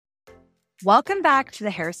Welcome back to the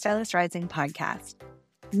Hairstylist Rising podcast.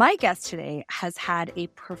 My guest today has had a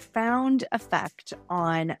profound effect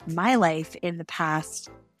on my life in the past,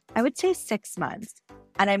 I would say 6 months,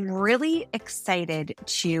 and I'm really excited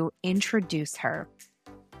to introduce her.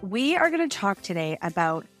 We are going to talk today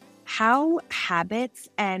about how habits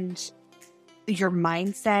and your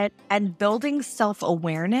mindset and building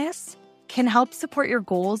self-awareness can help support your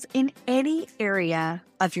goals in any area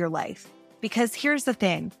of your life. Because here's the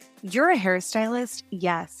thing, you're a hairstylist,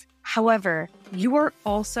 yes. However, you are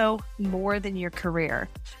also more than your career.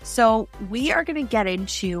 So we are going to get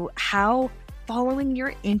into how following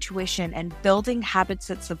your intuition and building habits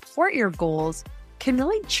that support your goals can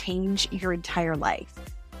really change your entire life.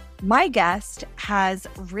 My guest has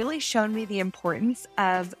really shown me the importance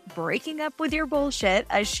of breaking up with your bullshit,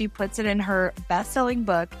 as she puts it in her best-selling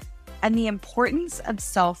book, and the importance of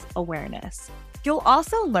self-awareness. You'll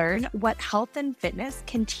also learn what health and fitness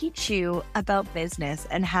can teach you about business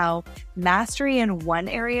and how mastery in one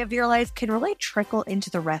area of your life can really trickle into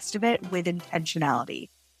the rest of it with intentionality.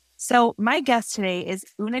 So my guest today is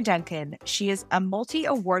Una Duncan. She is a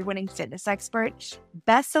multi-award-winning fitness expert,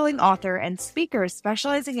 best-selling author, and speaker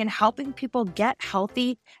specializing in helping people get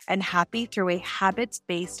healthy and happy through a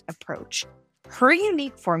habits-based approach. Her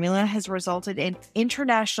unique formula has resulted in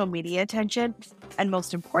international media attention and,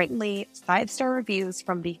 most importantly, 5-star reviews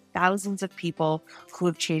from the thousands of people who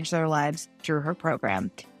have changed their lives through her program.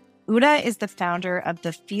 Una is the founder of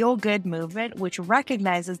the Feel Good movement, which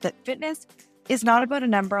recognizes that fitness is not about a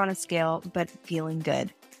number on a scale, but feeling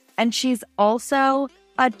good. And she's also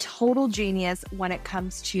a total genius when it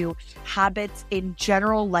comes to habits in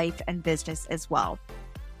general life and business as well.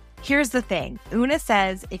 Here's the thing. Una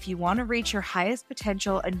says if you want to reach your highest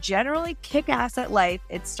potential and generally kick ass at life,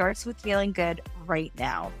 it starts with feeling good right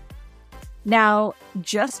now. Now,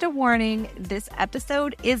 just a warning, this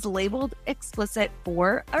episode is labeled explicit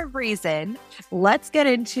for a reason. Let's get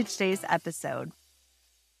into today's episode.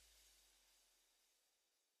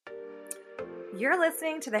 You're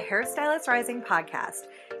listening to the Hairstylist Rising podcast.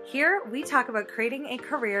 Here, we talk about creating a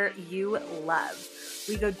career you love.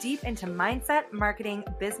 We go deep into mindset, marketing,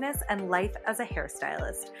 business, and life as a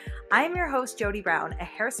hairstylist. I am your host, Jody Brown, a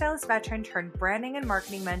hairstylist veteran turned branding and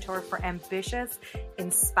marketing mentor for ambitious,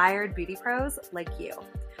 inspired beauty pros like you.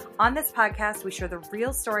 On this podcast, we share the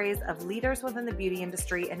real stories of leaders within the beauty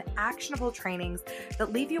industry and actionable trainings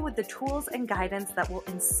that leave you with the tools and guidance that will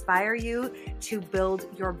inspire you to build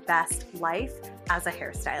your best life as a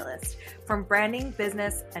hairstylist. From branding,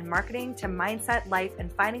 business, and marketing to mindset, life,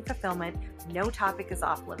 and finding fulfillment, no topic is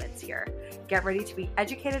off limits here. Get ready to be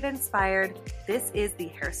educated and inspired. This is the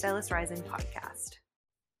Hairstylist Rising podcast.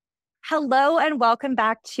 Hello, and welcome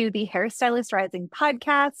back to the Hairstylist Rising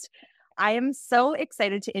podcast. I am so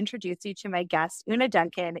excited to introduce you to my guest, Una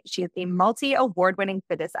Duncan. She is a multi-award-winning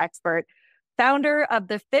fitness expert, founder of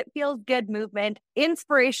the Fit Feels Good movement,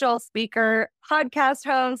 inspirational speaker, podcast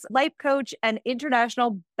host, life coach, and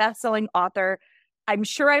international best-selling author. I'm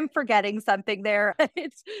sure I'm forgetting something there.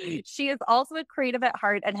 She is also a creative at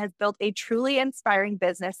heart and has built a truly inspiring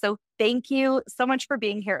business. So thank you so much for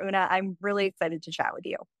being here, Una. I'm really excited to chat with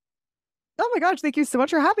you. Oh my gosh, thank you so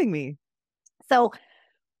much for having me. So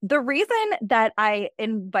the reason that I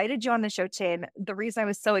invited you on the show, Chin, the reason I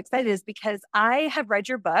was so excited is because I have read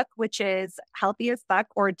your book, which is Healthy as Fuck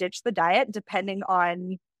or Ditch the Diet, depending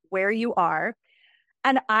on where you are.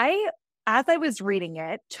 And as I was reading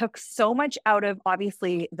it, took so much out of,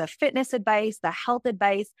 obviously, the fitness advice, the health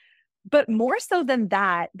advice, but more so than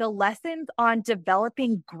that, the lessons on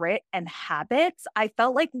developing grit and habits, I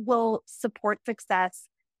felt like will support success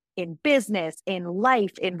in business, in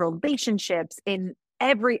life, in relationships, in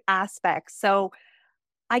every aspect. So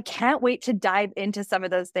I can't wait to dive into some of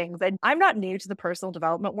those things. And I'm not new to the personal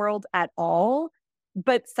development world at all,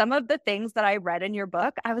 but some of the things that I read in your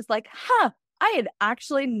book, I was like, I had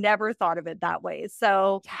actually never thought of it that way.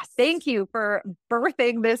 So Thank you for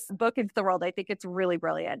birthing this book into the world. I think it's really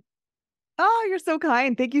brilliant. Oh, you're so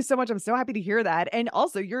kind. Thank you so much. I'm so happy to hear that. And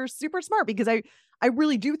also, you're super smart because I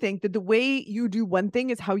really do think that the way you do one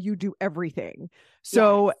thing is how you do everything.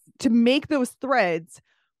 So to make those threads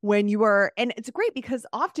when you are, and it's great because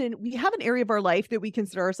often we have an area of our life that we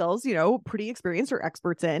consider ourselves, pretty experienced or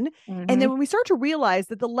experts in. Mm-hmm. And then when we start to realize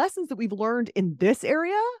that the lessons that we've learned in this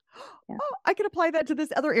area, I can apply that to this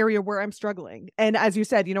other area where I'm struggling. And as you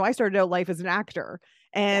said, I started out life as an actor,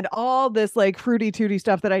 and all this like fruity tooty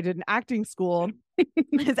stuff that I did in acting school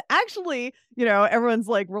is actually, everyone's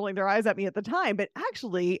like rolling their eyes at me at the time, but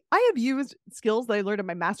actually I have used skills that I learned in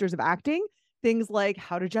my master's of acting, things like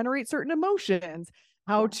how to generate certain emotions,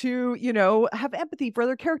 how to, have empathy for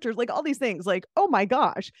other characters, like all these things. Like, oh my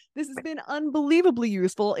gosh, this has been unbelievably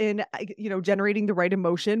useful in, generating the right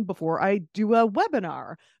emotion before I do a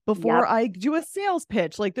webinar, before Yep. I do a sales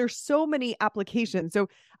pitch. Like, there's so many applications. So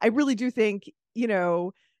I really do think,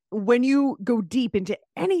 when you go deep into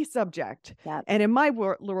any subject, Yep. and in my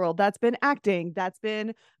world, that's been acting, that's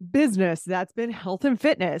been business, that's been health and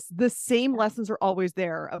fitness. The same lessons are always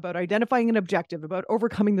there about identifying an objective, about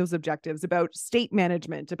overcoming those objectives, about state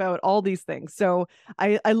management, about all these things. So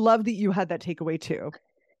I love that you had that takeaway too.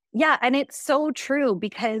 Yeah. And it's so true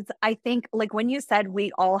because I think, like, when you said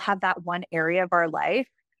we all have that one area of our life,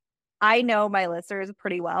 I know my listeners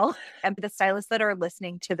pretty well. And the stylists that are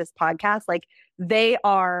listening to this podcast, like, they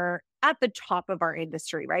are at the top of our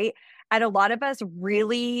industry, right? And a lot of us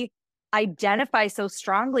really identify so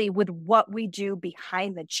strongly with what we do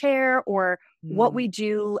behind the chair or what we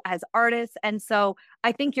do as artists. And so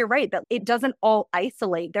I think you're right that it doesn't all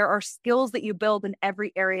isolate. There are skills that you build in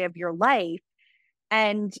every area of your life.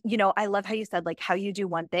 And, I love how you said, like, how you do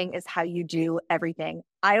one thing is how you do everything.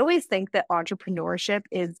 I always think that entrepreneurship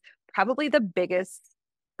is probably the biggest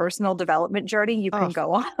personal development journey you can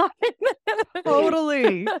go on.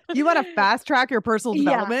 Totally. You want to fast track your personal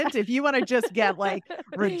development. If you want to just get like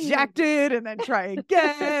rejected and then try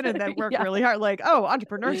again and then work really hard, like,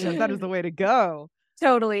 entrepreneurship, that is the way to go.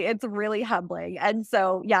 Totally. It's really humbling. And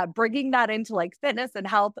so, bringing that into like fitness and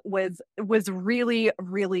health was really,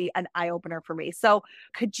 really an eye opener for me. So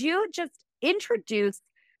could you just introduce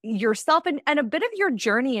yourself and a bit of your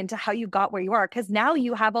journey into how you got where you are? Because now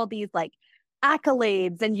you have all these like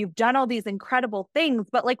accolades and you've done all these incredible things,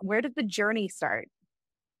 but like, where did the journey start?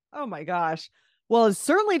 Oh my gosh. Well, it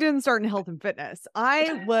certainly didn't start in health and fitness.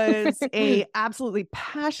 I was a absolutely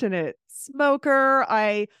passionate smoker.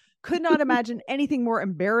 I could not imagine anything more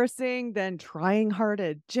embarrassing than trying hard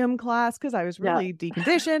at gym class because I was really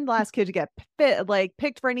deconditioned, last kid to get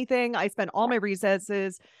picked for anything. I spent all my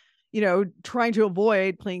recesses, trying to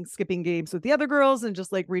avoid playing skipping games with the other girls and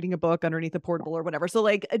just like reading a book underneath a portable or whatever. So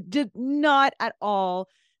like, did not at all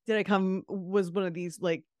was one of these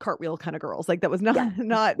like cartwheel kind of girls. Like, that was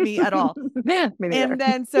not me at all. And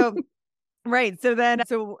then so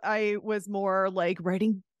I was more like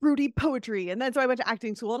writing broody poetry. And then so I went to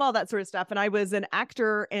acting school and all that sort of stuff. And I was an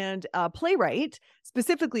actor and a playwright,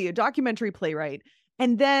 specifically a documentary playwright.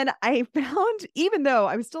 And then I found, even though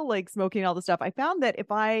I was still like smoking all the stuff, I found that if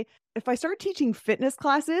I started teaching fitness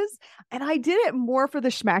classes, and I did it more for the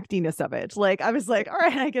schmacktiness of it. Like, I was like, all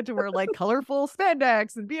right, I get to wear like colorful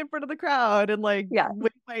spandex and be in front of the crowd and like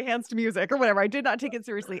wave my hands to music or whatever. I did not take it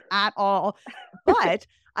seriously at all. But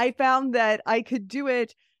I found that I could do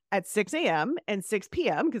it at 6 a.m. and 6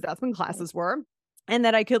 p.m. because that's when classes were. And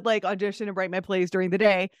that I could like audition and write my plays during the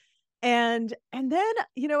day. And then,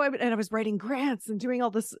 I was writing grants and doing all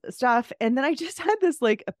this stuff. And then I just had this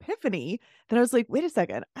like epiphany that I was like, wait a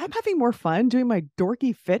second, I'm having more fun doing my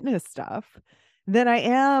dorky fitness stuff than I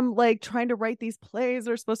am like trying to write these plays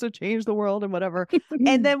that are supposed to change the world and whatever.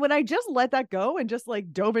 And then when I just let that go and just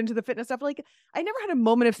like dove into the fitness stuff, like I never had a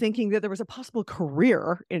moment of thinking that there was a possible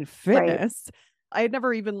career in fitness. Right. I had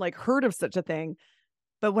never even like heard of such a thing.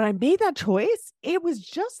 But when I made that choice, it was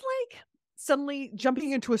just like suddenly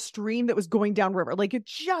jumping into a stream that was going downriver. Like,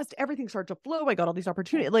 everything started to flow. I got all these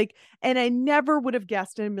opportunities, and I never would have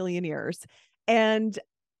guessed in a million years. And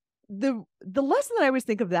the lesson that I always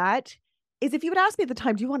think of that is, if you would ask me at the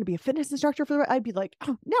time, do you want to be a fitness instructor I'd be like,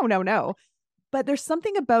 oh, no. But there's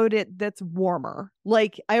something about it that's warmer.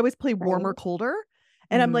 Like, I always play warmer, colder.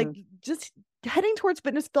 And I'm like, just heading towards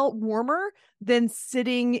fitness felt warmer than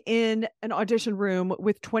sitting in an audition room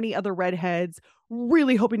with 20 other redheads,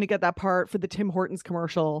 really hoping to get that part for the Tim Hortons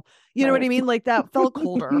commercial. You know what I mean? Like, that felt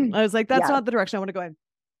colder. I was like, that's not the direction I want to go in.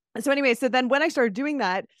 So anyway, so then when I started doing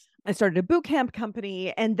that, I started a boot camp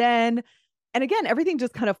company. And again, everything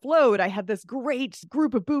just kind of flowed. I had this great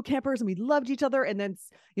group of boot campers and we loved each other. And then,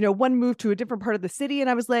 one moved to a different part of the city. And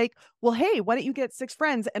I was like, well, hey, why don't you get 6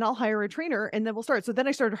 friends and I'll hire a trainer and then we'll start. So then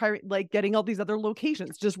I started hiring, like getting all these other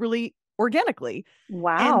locations just really organically.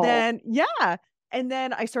 Wow. And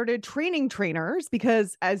then I started training trainers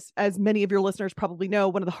because as many of your listeners probably know,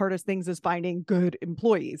 one of the hardest things is finding good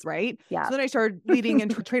employees, right? Yeah. So then I started leading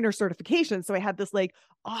into trainer certification. So I had this like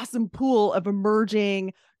awesome pool of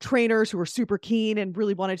emerging trainers who were super keen and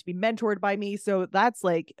really wanted to be mentored by me. So that's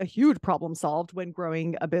like a huge problem solved when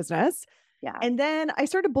growing a business. Yeah. And then I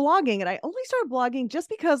started blogging, and I only started blogging just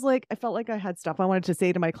because like I felt like I had stuff I wanted to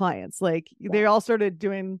say to my clients. Like they all started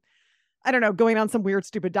doing, I don't know, going on some weird,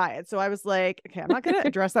 stupid diet. So I was like, okay, I'm not going to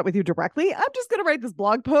address that with you directly. I'm just going to write this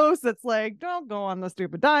blog post that's like, don't go on the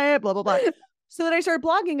stupid diet, blah, blah, blah. So then I started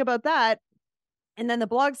blogging about that. And then the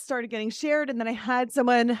blogs started getting shared. And then I had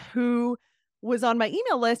someone who was on my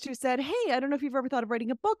email list who said, hey, I don't know if you've ever thought of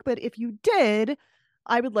writing a book, but if you did,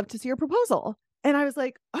 I would love to see your proposal. And I was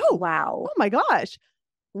like, Wow. oh my gosh.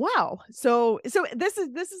 Wow. So this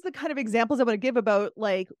is the kind of examples I want to give about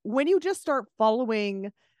like when you just start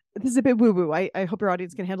following. This is a bit woo woo. I hope your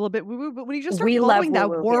audience can handle a bit woo woo, but when you just start following that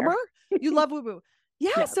warmer, you love woo woo.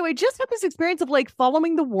 Yeah. So I just had this experience of like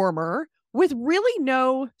following the warmer with really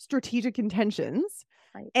no strategic intentions.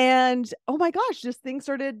 Right. And oh my gosh, just things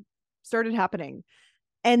started happening.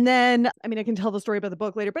 And then, I mean, I can tell the story about the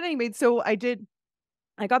book later, but anyway, so I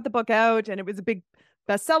got the book out and it was a big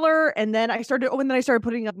bestseller. And then I started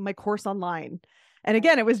putting up my course online. And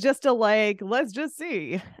again, it was just a like, let's just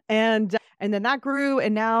see. And then that grew.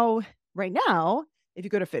 And now, right now, if you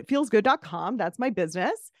go to fitfeelsgood.com, that's my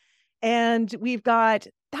business. And we've got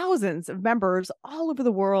thousands of members all over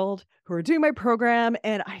the world who are doing my program.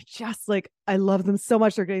 And I love them so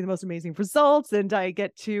much. They're getting the most amazing results. And I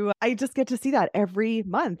just get to see that every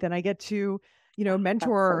month. And I get to,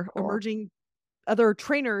 mentor emerging other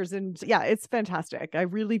trainers. And yeah, it's fantastic. I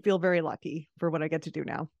really feel very lucky for what I get to do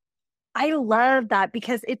now. I love that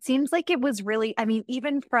because it seems like it was really, I mean,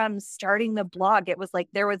 even from starting the blog, it was like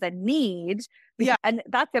there was a need. Yeah. And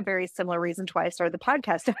that's a very similar reason to why I started the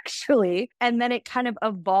podcast, actually. And then it kind of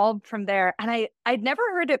evolved from there. And I'd never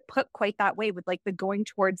heard it put quite that way with like the going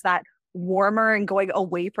towards that warmer and going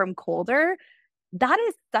away from colder. That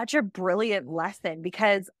is such a brilliant lesson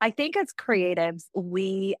because I think as creatives,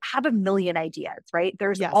 we have a million ideas, right?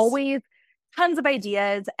 There's always tons of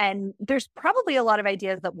ideas and there's probably a lot of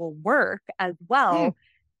ideas that will work as well.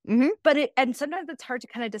 Mm-hmm. But sometimes it's hard to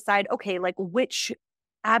kind of decide, okay, like which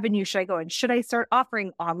avenue should I go in? Should I start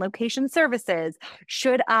offering on location services?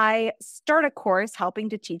 Should I start a course helping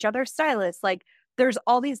to teach other stylists? Like there's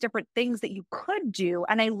all these different things that you could do.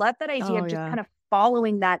 And I love that idea of just kind of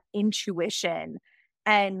following that intuition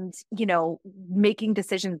and, making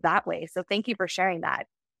decisions that way. So thank you for sharing that.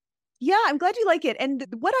 Yeah, I'm glad you like it. And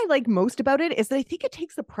what I like most about it is that I think it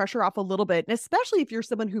takes the pressure off a little bit. And especially if you're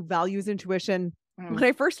someone who values intuition. When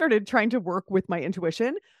I first started trying to work with my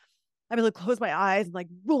intuition, I would like close my eyes and like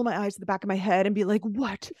roll my eyes to the back of my head and be like,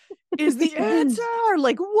 what is the answer?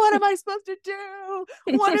 Like, what am I supposed to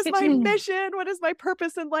do? What is my mission? What is my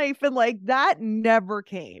purpose in life? And like that never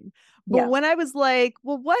came. But when I was like,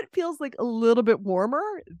 well, what feels like a little bit warmer,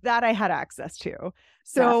 that I had access to.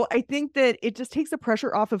 So I think that it just takes the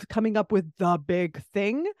pressure off of coming up with the big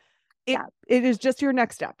thing. It is just your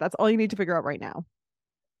next step. That's all you need to figure out right now.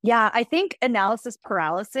 Yeah, I think analysis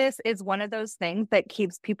paralysis is one of those things that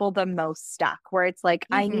keeps people the most stuck, where it's like,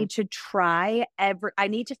 I need to I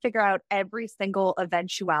need to figure out every single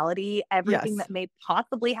eventuality, everything that may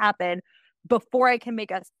possibly happen before I can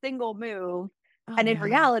make a single move. And in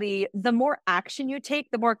reality, the more action you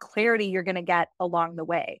take, the more clarity you're going to get along the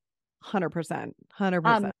way. 100%.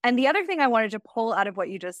 And the other thing I wanted to pull out of what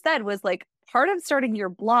you just said was like, part of starting your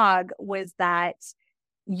blog was that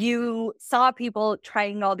you saw people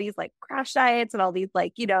trying all these like crash diets and all these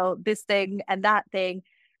like, this thing and that thing.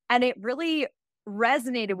 And it really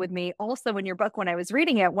resonated with me also in your book when I was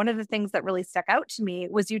reading it. One of the things that really stuck out to me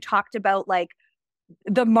was you talked about like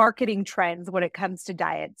the marketing trends when it comes to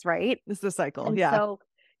diets, right? This is a cycle.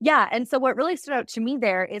 And so what really stood out to me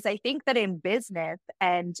there is I think that in business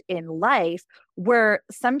and in life, we're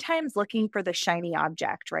sometimes looking for the shiny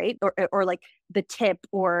object, right? Or like the tip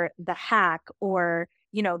or the hack or,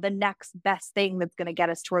 the next best thing that's going to get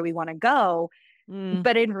us to where we want to go.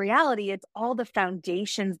 But in reality, it's all the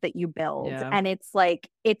foundations that you build. And it's like,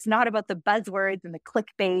 it's not about the buzzwords and the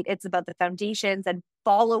clickbait. It's about the foundations and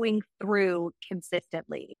following through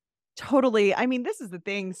consistently. Totally. I mean, this is the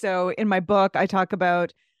thing. So in my book, I talk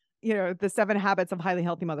about, the 7 habits of highly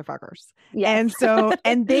healthy motherfuckers. Yes.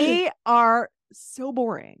 And they are so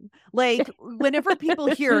boring. Like whenever people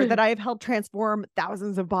hear that I've helped transform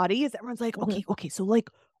thousands of bodies, everyone's like, okay. So like,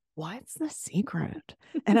 what's the secret?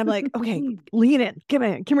 And I'm like, okay, lean in, come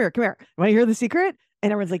here. Want to hear the secret?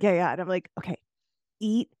 And everyone's like, yeah. And I'm like, okay,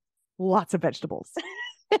 eat lots of vegetables,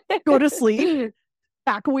 go to sleep,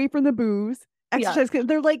 back away from the booze, exercise.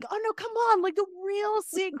 They're like, oh no, come on, like the real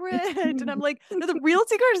secret. And I'm like, no, the real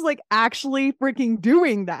secret is like actually freaking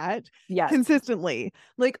doing that consistently.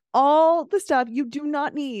 Like all the stuff. You do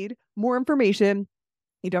not need more information.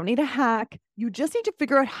 You don't need a hack. You just need to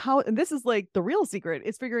figure out how, and this is like the real secret,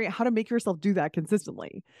 is figuring out how to make yourself do that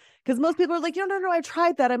consistently. Because most people are like, no, I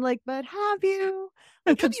tried that. I'm like, but have you?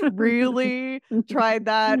 Like, have you really tried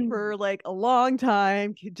that for like a long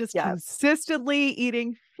time? Just consistently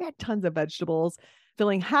eating shit tons of vegetables,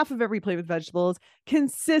 filling half of every plate with vegetables,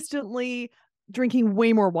 consistently drinking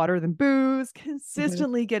way more water than booze,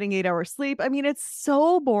 consistently getting 8 hours sleep. I mean, it's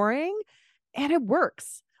so boring and it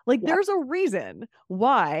works. Like there's a reason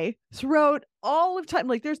why throughout all of time,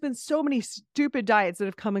 like there's been so many stupid diets that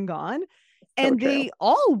have come and gone, and they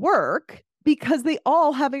all work because they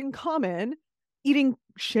all have in common eating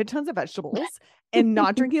shit tons of vegetables and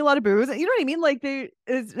not drinking a lot of booze. You know what I mean? Like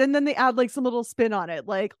and then they add like some little spin on it,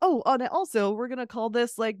 like, oh, on it also, we're going to call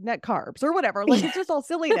this like net carbs or whatever. Like it's just all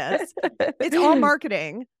silliness. It's all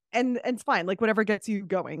marketing. And it's fine. Like whatever gets you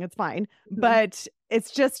going, it's fine. But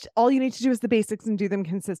it's just all you need to do is the basics and do them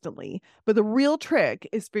consistently. But the real trick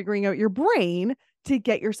is figuring out your brain to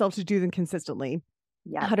get yourself to do them consistently.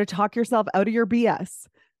 How to talk yourself out of your BS,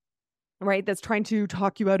 right? That's trying to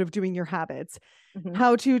talk you out of doing your habits.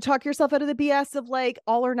 How to talk yourself out of the BS of like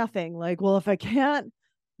all or nothing. Like, well, if I can't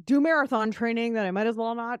do marathon training, then I might as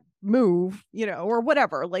well not move, you know, or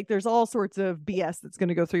whatever. Like there's all sorts of BS that's going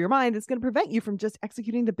to go through your mind. That's going to prevent you from just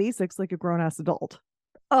executing the basics like a grown-ass adult.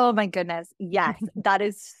 Oh my goodness. Yes, that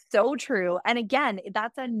is so true. And again,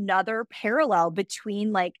 that's another parallel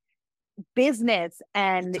between like business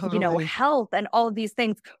and, you know, health and all of these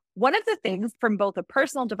things. One of the things from both a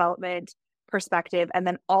personal development perspective and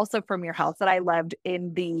then also from your health that I loved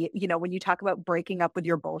in the, you know, when you talk about breaking up with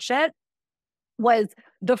your bullshit was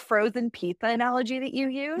the frozen pizza analogy that you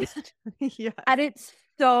used. And it's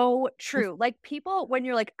so true. Like people, when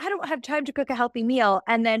you're like, I don't have time to cook a healthy meal,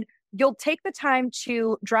 and then you'll take the time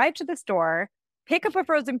to drive to the store, pick up a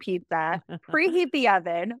frozen pizza, preheat the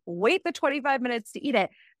oven, wait the 25 minutes to eat it.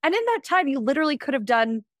 And in that time, you literally could have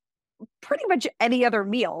done pretty much any other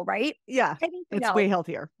meal, right? Yeah. It's way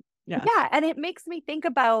healthier. Yeah. Yeah. And it makes me think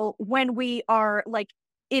about when we are like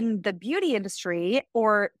in the beauty industry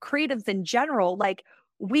or creatives in general, like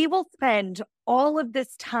we will spend all of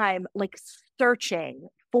this time like searching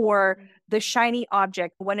for the shiny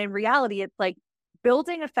object when in reality, it's like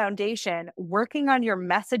building a foundation, working on your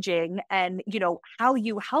messaging and, you know, how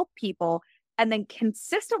you help people and then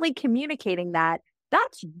consistently communicating that.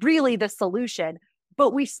 That's really the solution.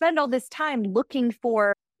 But we spend all this time looking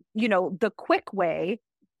for, you know, the quick way,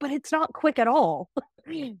 but it's not quick at all.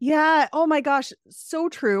 Yeah. Oh my gosh. So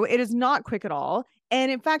true. It is not quick at all.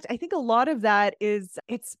 And in fact, I think a lot of that is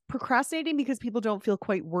it's procrastinating because people don't feel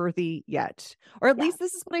quite worthy yet. Or at least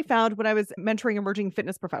this is what I found when I was mentoring emerging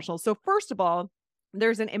fitness professionals. So first of all,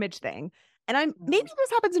 there's an image thing. And maybe this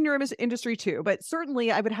happens in your industry too, but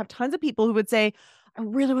certainly I would have tons of people who would say, I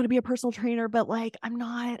really want to be a personal trainer, but like I'm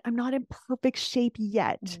not in perfect shape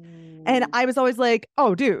yet. And I was always like,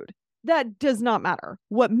 oh, dude, that does not matter.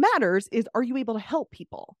 What matters is, are you able to help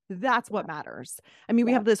people? That's what matters. I mean,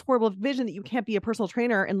 we have this horrible vision that you can't be a personal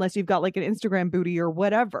trainer unless you've got like an Instagram booty or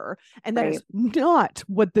whatever. And that is not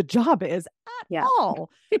what the job is at all.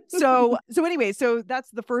 So anyway, so that's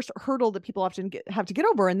the first hurdle that people often have to get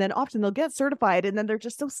over. And then often they'll get certified and then they're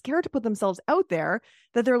just so scared to put themselves out there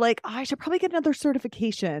that they're like, oh, I should probably get another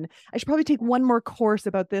certification. I should probably take one more course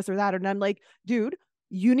about this or that. And I'm like, dude,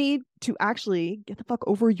 you need to actually get the fuck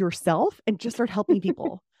over yourself and just start helping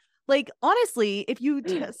people. Like, honestly, if you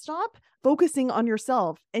stop focusing on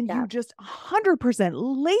yourself and you just 100%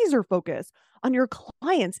 laser focus on your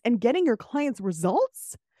clients and getting your clients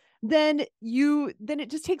results, then it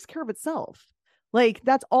just takes care of itself. Like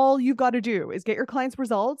that's all you've got to do is get your clients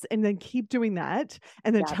results and then keep doing that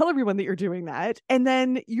and then tell everyone that you're doing that. And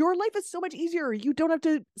then your life is so much easier. You don't have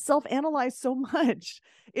to self-analyze so much.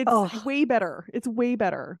 It's way better. It's way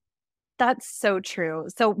better. That's so true.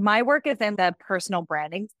 So my work is in the personal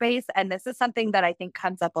branding space. And this is something that I think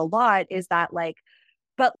comes up a lot is that like,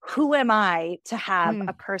 but who am I to have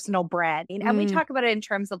a personal brand? And we talk about it in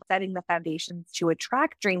terms of setting the foundations to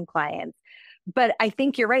attract dream clients. But I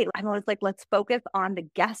think you're right. I'm always like, let's focus on the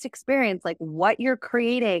guest experience, like what you're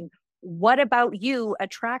creating. What about you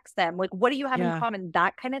attracts them? Like, what do you have in common?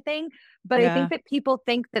 That kind of thing. But I think that people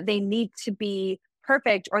think that they need to be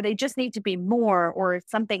perfect or they just need to be more or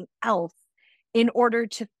something else in order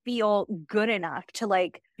to feel good enough to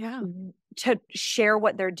like, to share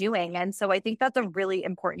what they're doing. And so I think that's a really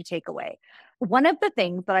important takeaway. One of the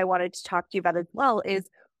things that I wanted to talk to you about as well is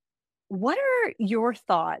what are your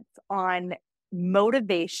thoughts on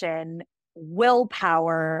motivation,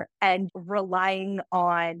 willpower, and relying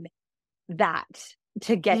on that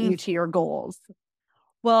to get you to your goals?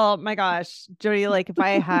 Well, my gosh, Jody, like if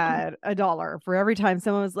I had $1 for every time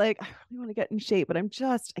someone was like, I really want to get in shape, but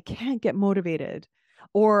I can't get motivated.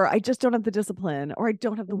 or I just don't have the discipline, or I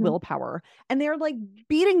don't have the willpower. And they're like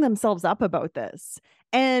beating themselves up about this.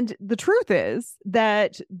 And the truth is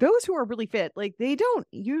that those who are really fit, like they don't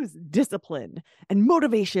use discipline and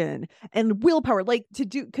motivation and willpower, like to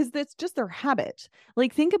do, because that's just their habit.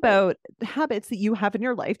 Like think about habits that you have in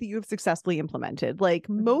your life that you have successfully implemented. Like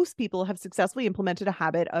most people have successfully implemented a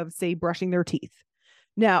habit of, say, brushing their teeth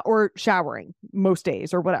now, or showering most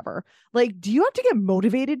days or whatever. Like, do you have to get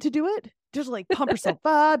motivated to do it? Just like pump yourself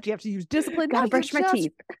up? Do you have to use discipline? Gotta brush my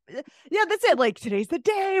teeth. Yeah, that's it. Like, today's the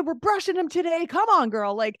day. We're brushing them today. Come on,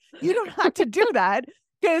 girl. Like, you don't have to do that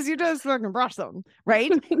because you just fucking brush them,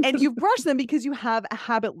 right? And you brush them because you have a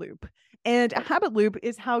habit loop. And a habit loop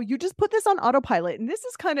is how you just put this on autopilot. And this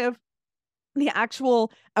is kind of the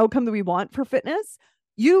actual outcome that we want for fitness.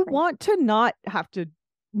 You want to not have to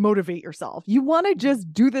motivate yourself. You want to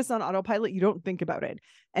just do this on autopilot. You don't think about it.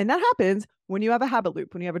 And that happens when you have a habit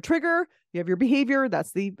loop. When you have a trigger, you have your behavior,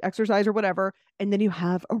 that's the exercise or whatever, and then you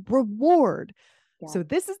have a reward. Yeah. So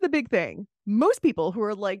this is the big thing. Most people who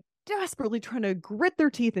are like desperately trying to grit their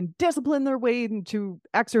teeth and discipline their way into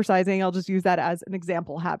exercising, I'll just use that as an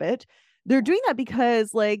example habit. They're doing that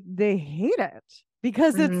because like they hate it,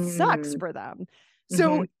 because it sucks for them.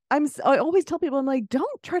 So I always tell people, I'm like,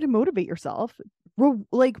 don't try to motivate yourself.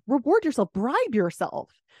 Reward yourself, bribe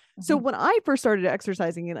yourself. So when I first started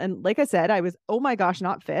exercising, and like I said, I was, oh my gosh,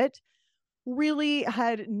 not fit, really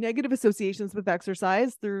had negative associations with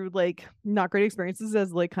exercise through like not great experiences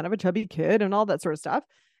as like kind of a chubby kid and all that sort of stuff.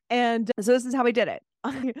 And so this is how I did it.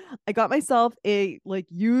 I got myself a like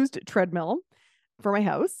used treadmill for my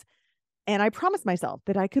house. And I promised myself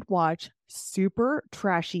that I could watch super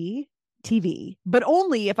trashy TV, but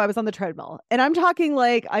only if I was on the treadmill. And I'm talking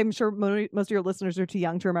like, I'm sure most of your listeners are too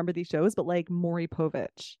young to remember these shows, but like Maury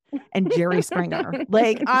Povich and Jerry Springer.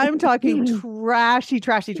 Like I'm talking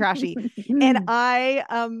trashy. And I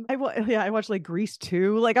watched like Grease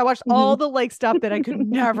 2. Like I watched all the like stuff that I could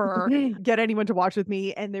never get anyone to watch with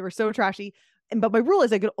me. And they were so trashy. But my rule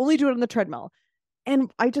is I could only do it on the treadmill.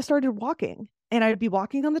 And I just started walking. And I'd be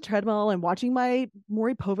walking on the treadmill and watching my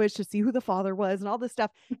Maury Povich to see who the father was and all this stuff.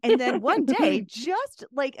 And then one day, just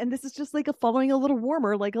like, and this is just like following a little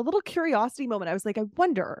warmer, like a little curiosity moment. I was like, I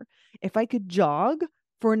wonder if I could jog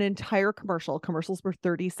for an entire commercial. Commercials were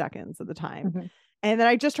 30 seconds at the time. And then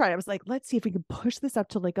I just tried. I was like, let's see if we can push this up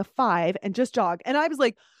to like a 5 and just jog. And I was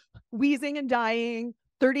like wheezing and dying.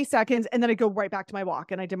 30 seconds. And then I go right back to my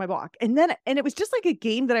walk, and I did my walk. And it was just like a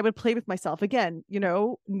game that I would play with myself. Again,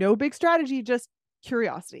 no big strategy, just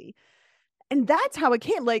curiosity. And that's how it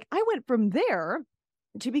came. Like I went from there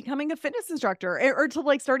to becoming a fitness instructor, or to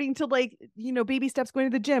like starting to like, baby steps going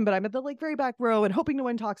to the gym, but I'm at the like very back row and hoping no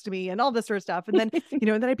one talks to me and all this sort of stuff. And then, and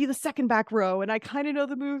then I'd be the second back row and I kind of know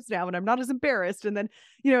the moves now and I'm not as embarrassed. And then,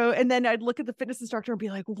 and then I'd look at the fitness instructor and be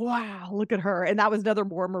like, wow, look at her. And that was another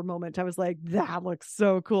warmer moment. I was like, that looks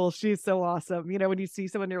so cool. She's so awesome. When you see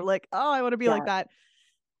someone, you're like, oh, I want to be like that.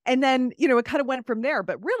 And then, it kind of went from there,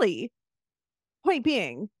 but really point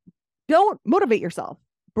being, don't motivate yourself,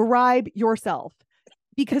 bribe yourself.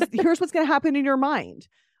 Because here's what's going to happen in your mind.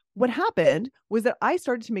 What happened was that I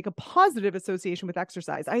started to make a positive association with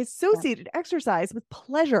exercise. I associated exercise with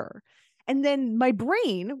pleasure. And then my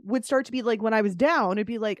brain would start to be like, when I was down, it'd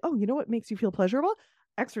be like, oh, you know what makes you feel pleasurable?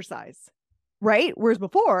 Exercise. Right? Whereas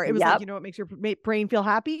before it was like, what makes your brain feel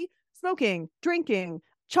happy? Smoking, drinking,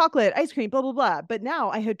 chocolate, ice cream, blah, blah, blah. But now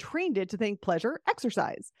I had trained it to think pleasure,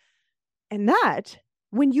 exercise. And that,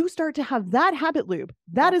 when you start to have that habit loop,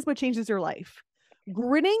 that is what changes your life.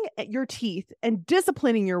 Gritting at your teeth and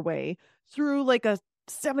disciplining your way through like a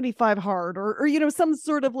 75 hard or some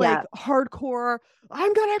sort of like hardcore,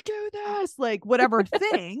 I'm gonna do this, like whatever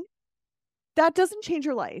thing, that doesn't change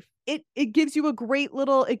your life. It gives you great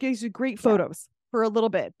photos for a little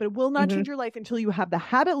bit, but it will not change your life until you have the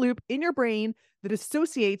habit loop in your brain that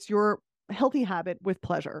associates your healthy habit with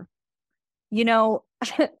pleasure.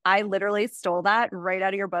 I literally stole that right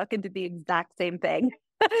out of your book and did the exact same thing.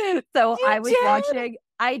 So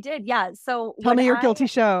I did. Yeah. So tell me your guilty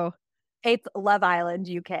show. It's Love Island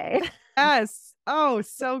UK. Yes. Oh,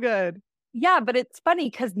 so good. Yeah. But it's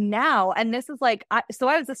funny because now, and this is like, I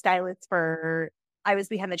was a stylist I was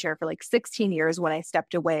behind the chair for like 16 years when I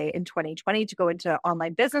stepped away in 2020 to go into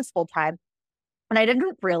online business full time. And I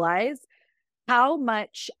didn't realize how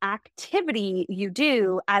much activity you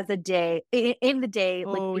do in the day,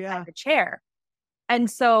 like behind the chair. And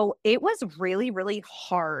so it was really, really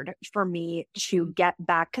hard for me to get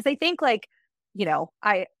back. Cause I think like,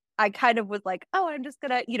 I kind of was like, oh, I'm just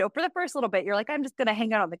gonna, for the first little bit, you're like, I'm just gonna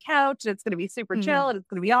hang out on the couch and it's gonna be super chill and it's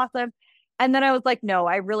gonna be awesome. And then I was like, no,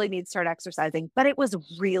 I really need to start exercising. But it was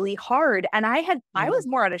really hard. And I Yeah. was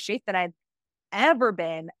more out of shape than I'd ever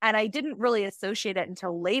been. And I didn't really associate it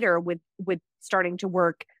until later with starting to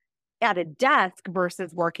work at a desk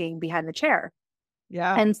versus working behind the chair.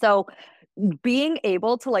 Yeah. And so being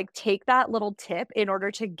able to like take that little tip in order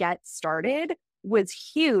to get started was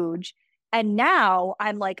huge. And now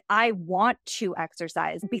I'm like, I want to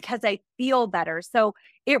exercise because I feel better. So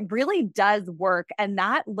it really does work. And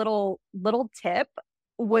that little tip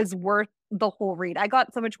was worth the whole read. I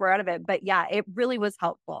got so much more out of it, but yeah, it really was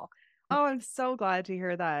helpful. Oh, I'm so glad to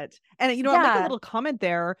hear that. And, I'll make a Yeah. little comment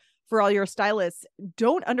there for all your stylists.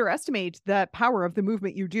 Don't underestimate the power of the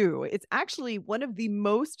movement you do. It's actually one of the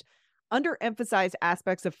most underemphasized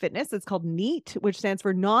aspects of fitness. It's called NEAT, which stands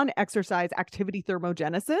for non-exercise activity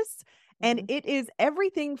thermogenesis. And it is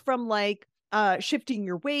everything from like shifting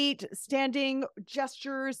your weight, standing,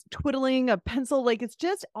 gestures, twiddling a pencil. Like it's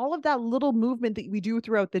just all of that little movement that we do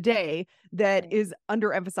throughout the day that is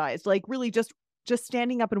underemphasized. Like really just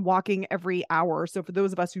standing up and walking every hour. So for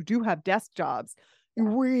those of us who do have desk jobs, you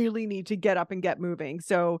really need to get up and get moving.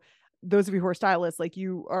 So those of you who are stylists, like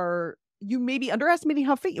you may be underestimating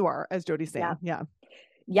how fit you are, as Jody's saying. Yeah.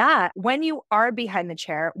 Yeah. When you are behind the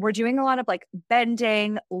chair, we're doing a lot of like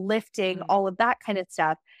bending, lifting, all of that kind of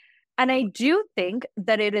stuff. And I do think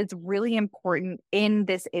that it is really important in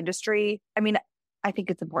this industry. I mean, I think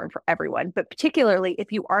it's important for everyone, but particularly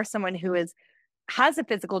if you are someone who has a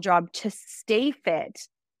physical job, to stay fit.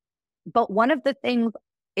 But one of the things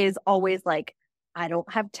is always like, I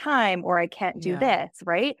don't have time or I can't do this,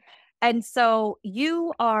 right? And so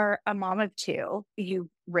you are a mom of two. You've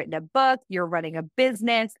written a book, you're running a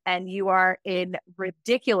business, and you are in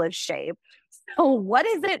ridiculous shape. So what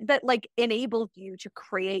is it that like enables you to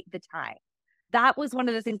create the time? That was one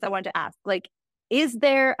of the things I wanted to ask. Like, is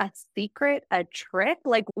there a secret, a trick?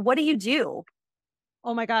 Like, what do you do?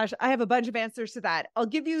 Oh my gosh, I have a bunch of answers to that. I'll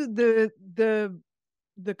give you the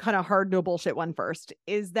kind of hard no bullshit one first.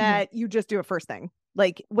 Is that you just do it first thing.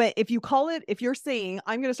 Like if you're saying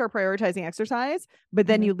I'm going to start prioritizing exercise, but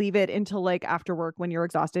then you leave it until like after work when you're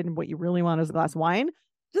exhausted and what you really want is a glass of wine,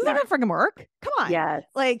 doesn't that freaking work? Come on. Yes.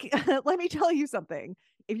 Like, let me tell you something.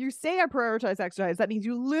 If you say I prioritize exercise, that means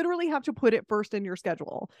you literally have to put it first in your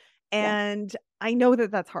schedule. And I know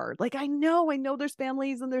that that's hard. Like, I know there's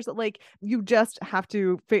families and there's like, you just have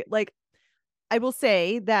to like, I will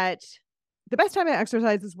say that the best time to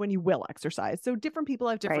exercise is when you will exercise. So different people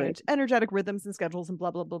have different energetic rhythms and schedules and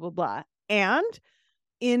blah, blah, blah, blah, blah. And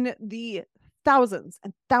in the thousands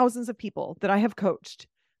and thousands of people that I have coached,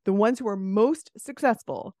 the ones who are most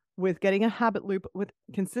successful with getting a habit loop with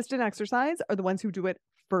consistent exercise are the ones who do it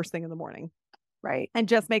first thing in the morning. Right. And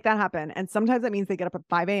just make that happen. And sometimes that means they get up at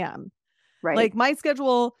 5 a.m. Right. Like my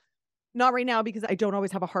schedule, not right now because I don't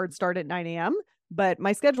always have a hard start at 9 a.m. But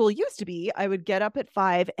my schedule used to be I would get up at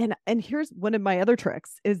 5. And here's one of my other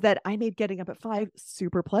tricks is that I made getting up at 5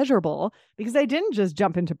 super pleasurable because I didn't just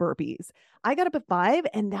jump into burpees. I got up at 5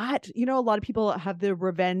 and that, a lot of people have the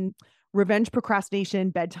revenge procrastination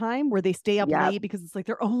bedtime where they stay up late because it's like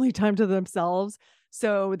their only time to themselves.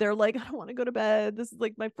 So they're like, I don't want to go to bed. This is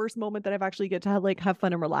like my first moment that I've actually get to have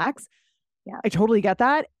fun and relax. Yeah, I totally get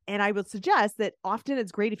that. And I would suggest that often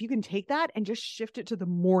it's great if you can take that and just shift it to the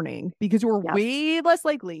morning because you're way less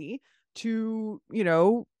likely to,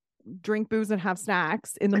 drink booze and have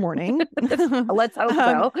snacks in the morning. Let's hope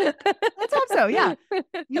so. Let's hope so. Yeah.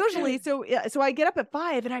 Usually. So I get up at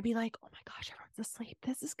 5 and I'd be like, oh my gosh, everyone's asleep.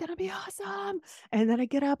 This is going to be awesome. And then I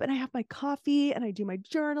get up and I have my coffee and I do my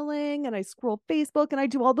journaling and I scroll Facebook and I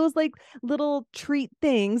do all those like little treat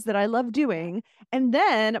things that I love doing. And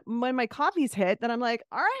then when my coffee's hit, then I'm like,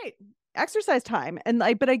 all right, exercise time.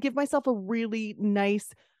 But I give myself a really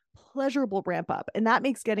nice pleasurable ramp up. And that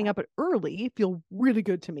makes getting up early feel really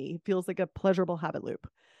good to me. It feels like a pleasurable habit loop.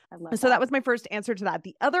 So that was my first answer to that.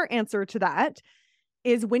 The other answer to that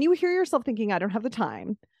is when you hear yourself thinking, I don't have the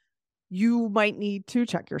time, you might need to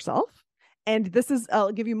check yourself. And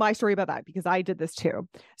I'll give you my story about that because I did this too.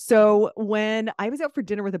 So when I was out for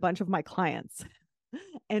dinner with a bunch of my clients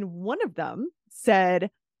and one of them said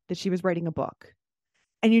that she was writing a book.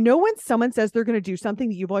 And when someone says they're going to do something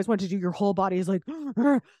that you've always wanted to do, your whole body is like,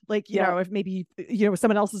 if maybe,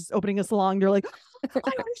 someone else is opening a salon, you're like, I want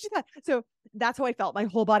to do that. So that's how I felt. My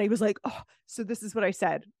whole body was like, oh, so this is what I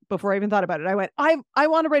said before I even thought about it. I went, I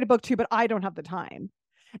want to write a book too, but I don't have the time.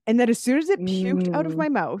 And then as soon as it puked out of my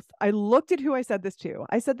mouth, I looked at who I said this to.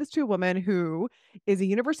 I said this to a woman who is a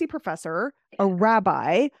university professor, a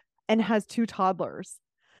rabbi, and has 2 toddlers.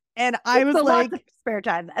 And I was like, spare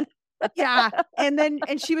time then. Yeah. And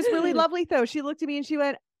she was really lovely though. She looked at me and she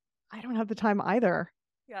went, I don't have the time either.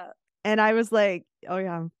 Yeah. And I was like, oh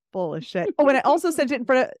yeah, I'm full of shit. Oh, and I also sent it in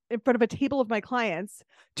front of a table of my clients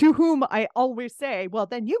to whom I always say, well,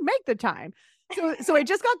 then you make the time. So I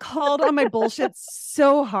just got called on my bullshit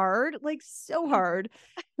so hard, like so hard.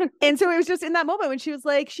 And so it was just in that moment when she was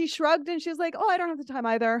like, she shrugged and she was like, oh, I don't have the time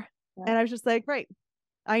either. Yeah. And I was just like, right,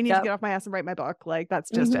 I need to get off my ass and write my book. Like, that's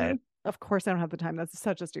just it. Of course I don't have the time. That's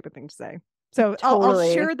such a stupid thing to say. So I'll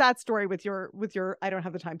share that story with your I don't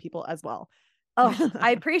have the time people as well. Oh,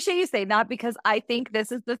 I appreciate you saying that, because I think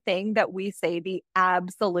this is the thing that we say the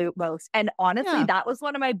absolute most. And honestly, that was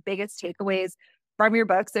one of my biggest takeaways from your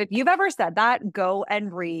book. So if you've ever said that, go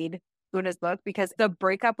and read Una's book, because the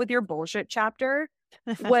breakup with your bullshit chapter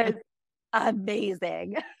was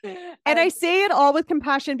amazing. And I say it all with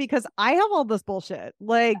compassion because I have all this bullshit.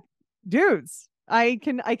 Like, dudes, I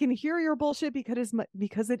can hear your bullshit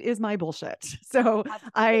because it is my bullshit. So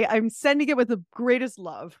I'm sending it with the greatest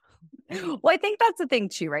love. Well, I think that's the thing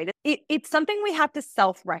too, right? It's something we have to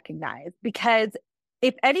self-recognize, because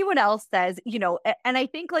if anyone else says, you know, and I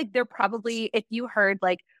think like they're probably, if you heard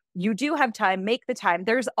like, you do have time, make the time,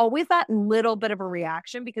 there's always that little bit of a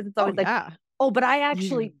reaction, because it's always oh, but I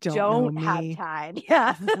actually don't have time.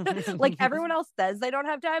 Yeah. Like everyone else says they don't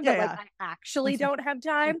have time, but like I actually don't have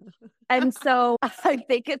time. And so I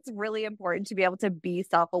think it's really important to be able to be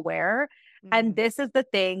self-aware. And this is the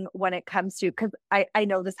thing when it comes to, because I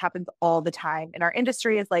know this happens all the time in our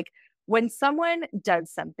industry, is like when someone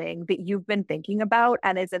does something that you've been thinking about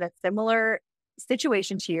and is in a similar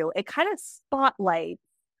situation to you, it kind of spotlights,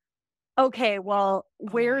 okay, well,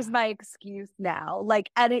 where's my excuse now?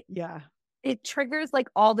 Like, and it triggers like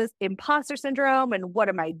all this imposter syndrome and what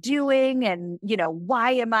am I doing? And, you know,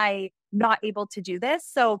 why am I not able to do this?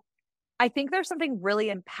 So I think there's something really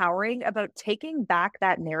empowering about taking back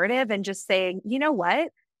that narrative and just saying, you know what?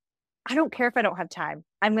 I don't care if I don't have time.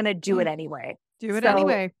 I'm going to do it anyway. Do it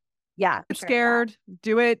anyway. Yeah. I'm scared.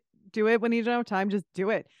 Do it when you don't have time. Just do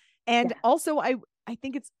it. And also I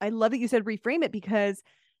think I love that you said reframe it, because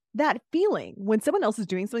that feeling when someone else is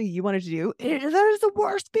doing something you wanted to do, that is the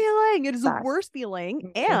worst feeling. It is the worst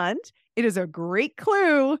feeling. And it is a great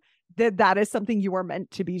clue that is something you are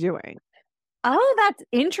meant to be doing. Oh, that's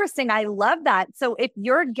interesting. I love that. So if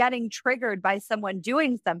you're getting triggered by someone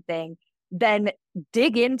doing something, then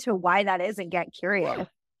dig into why that is and get curious.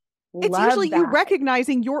 It's usually you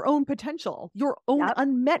recognizing your own potential, your own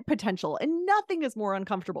unmet potential. And nothing is more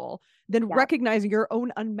uncomfortable than recognizing your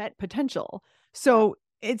own unmet potential. So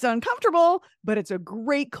it's uncomfortable, but it's a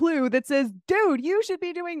great clue that says, dude, you should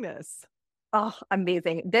be doing this. Oh,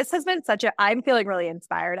 amazing. This has been I'm feeling really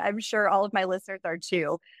inspired. I'm sure all of my listeners are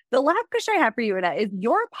too. The last question I have for you, Una, is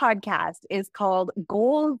your podcast is called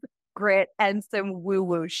Goals, Grit, and Some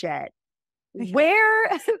Woo-Woo Shit. Where,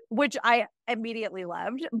 which I immediately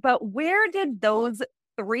loved, but where did those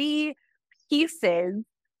three pieces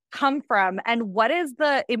come from? And what is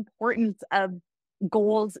the importance of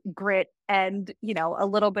goals, grit, and, you know, a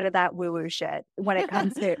little bit of that woo-woo shit when it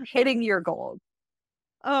comes to hitting your goals?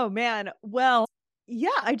 Oh man. Well, yeah,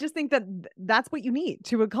 I just think that that's what you need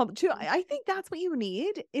to accomplish. I think that's what you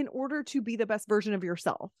need in order to be the best version of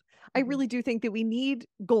yourself. I really do think that we need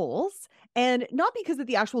goals, and not because of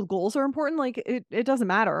the actual goals are important. Like it doesn't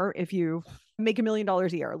matter if you make $1 million a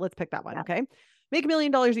year. Let's pick that one. Okay. Make $1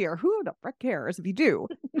 million a year. Who the frick cares if you do?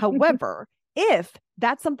 However, if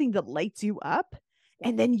that's something that lights you up,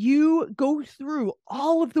 and then you go through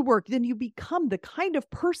all of the work, then you become the kind of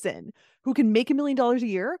person who can make $1 million a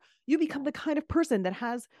year. You become the kind of person that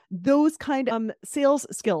has those kind of sales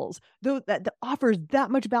skills, that offers that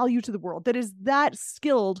much value to the world, that is that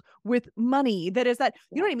skilled with money, that is that,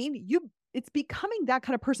 you know what I mean? It's becoming that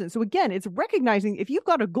kind of person. So again, it's recognizing if you've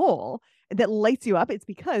got a goal that lights you up, it's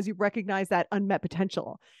because you recognize that unmet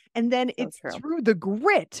potential. And then it's through the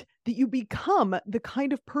grit that you become the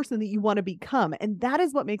kind of person that you want to become. And that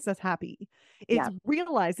is what makes us happy. It's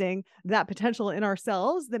realizing that potential in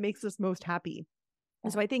ourselves that makes us most happy.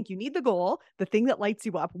 And so I think you need the goal, the thing that lights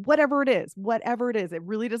you up, whatever it is, it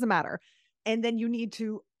really doesn't matter. And then you need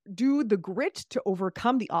to do the grit to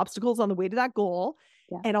overcome the obstacles on the way to that goal.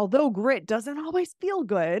 And although grit doesn't always feel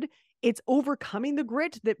good, it's overcoming the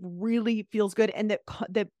grit that really feels good, and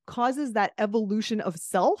that causes that evolution of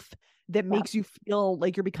self that makes you feel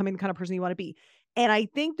like you're becoming the kind of person you want to be. And I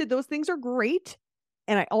think that those things are great.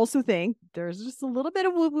 And I also think there's just a little bit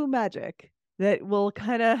of woo-woo magic that will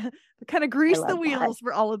kind of grease the wheels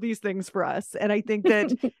for all of these things for us. And I think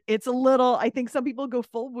that I think some people go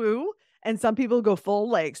full woo and some people go full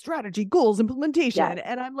like strategy, goals, implementation.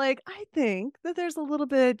 And I'm like, I think that there's a little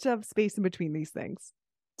bit of space in between these things.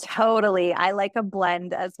 Totally. I like a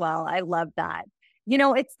blend as well. I love that.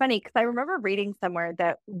 It's funny because I remember reading somewhere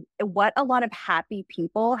that what a lot of happy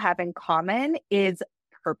people have in common is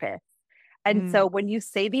purpose. And so when you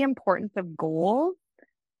say the importance of goals,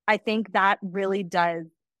 I think that really does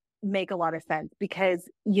make a lot of sense because,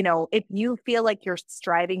 if you feel like you're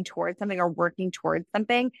striving towards something or working towards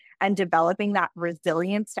something and developing that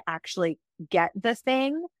resilience to actually get the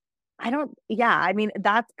thing,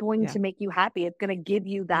 that's going to make you happy. It's going to give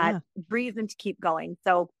you that reason to keep going.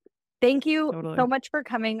 So thank you so much for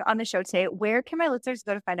coming on the show today. Where can my listeners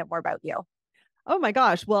go to find out more about you? Oh my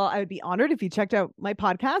gosh. Well, I would be honored if you checked out my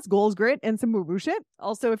podcast, Goals, Grit, and some woo shit.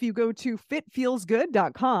 Also, if you go to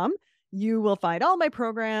fitfeelsgood.com, you will find all my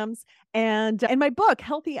programs and my book,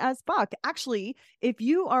 Healthy as Fuck. Actually, if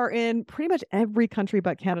you are in pretty much every country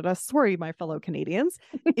but Canada, sorry, my fellow Canadians,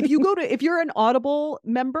 if you're an Audible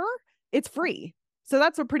member, it's free. So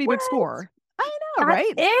that's a pretty big score. I know,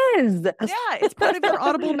 right? Is. Yeah, it's part of your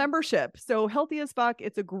Audible membership. So Healthy as Fuck.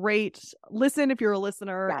 It's a great listen if you're a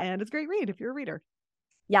listener, and it's a great read if you're a reader.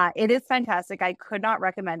 Yeah, it is fantastic. I could not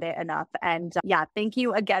recommend it enough. And thank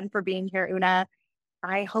you again for being here, Una.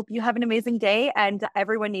 I hope you have an amazing day, and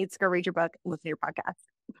everyone needs to go read your book, listen to your podcast.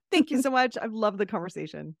 Thank you so much. I've loved the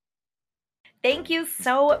conversation. Thank you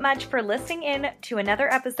so much for listening in to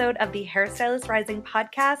another episode of the Hairstylist Rising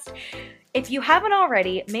podcast. If you haven't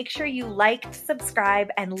already, make sure you like, subscribe,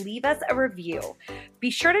 and leave us a review. Be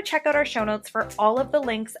sure to check out our show notes for all of the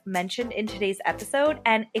links mentioned in today's episode.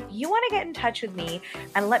 And if you want to get in touch with me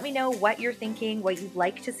and let me know what you're thinking, what you'd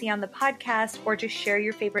like to see on the podcast, or just share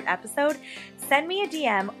your favorite episode, send me a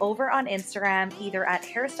DM over on Instagram, either at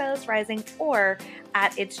Hairstylist Rising or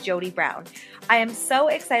at It's Jody Brown. I am so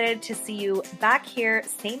excited to see you back here,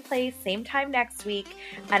 same place, same time next week.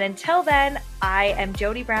 And until then, I am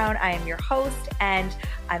Jody Brown. I am your host, and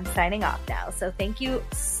I'm signing off now. So thank you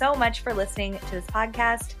so much for listening to this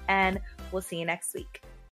podcast, and we'll see you next week.